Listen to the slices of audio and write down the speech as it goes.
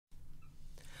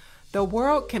The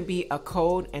world can be a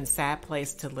cold and sad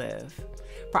place to live.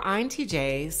 For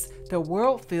INTJs, the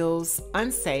world feels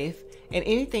unsafe and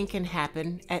anything can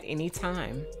happen at any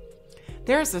time.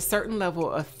 There is a certain level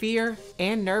of fear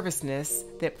and nervousness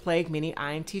that plague many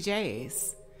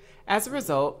INTJs. As a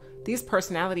result, these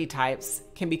personality types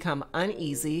can become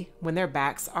uneasy when their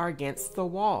backs are against the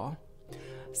wall.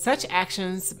 Such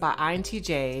actions by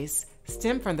INTJs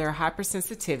stem from their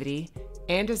hypersensitivity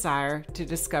and desire to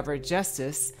discover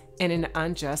justice in an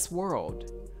unjust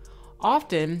world.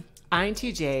 Often,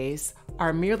 INTJs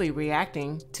are merely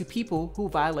reacting to people who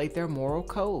violate their moral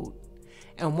code.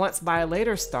 And once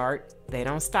violators start, they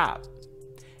don't stop.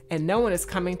 And no one is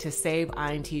coming to save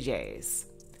INTJs.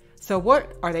 So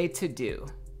what are they to do?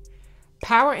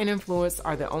 Power and influence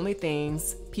are the only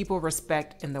things people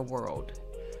respect in the world.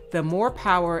 The more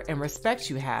power and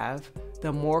respect you have,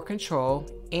 the more control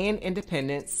and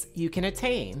independence you can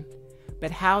attain. But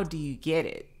how do you get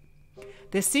it?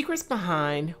 The secrets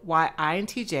behind why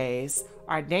INTJs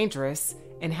are dangerous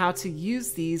and how to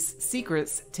use these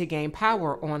secrets to gain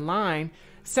power online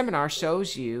seminar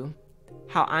shows you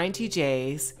how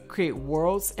INTJs create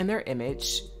worlds in their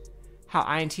image, how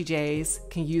INTJs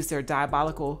can use their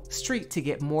diabolical streak to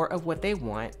get more of what they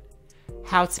want,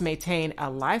 how to maintain a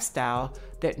lifestyle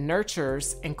that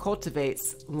nurtures and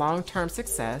cultivates long-term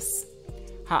success,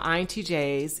 how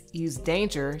INTJs use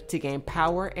danger to gain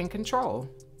power and control.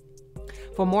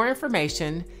 For more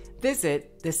information,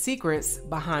 visit The Secrets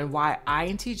Behind Why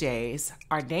INTJs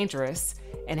Are Dangerous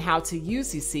and how to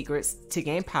use these secrets to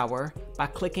gain power by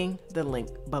clicking the link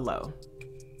below.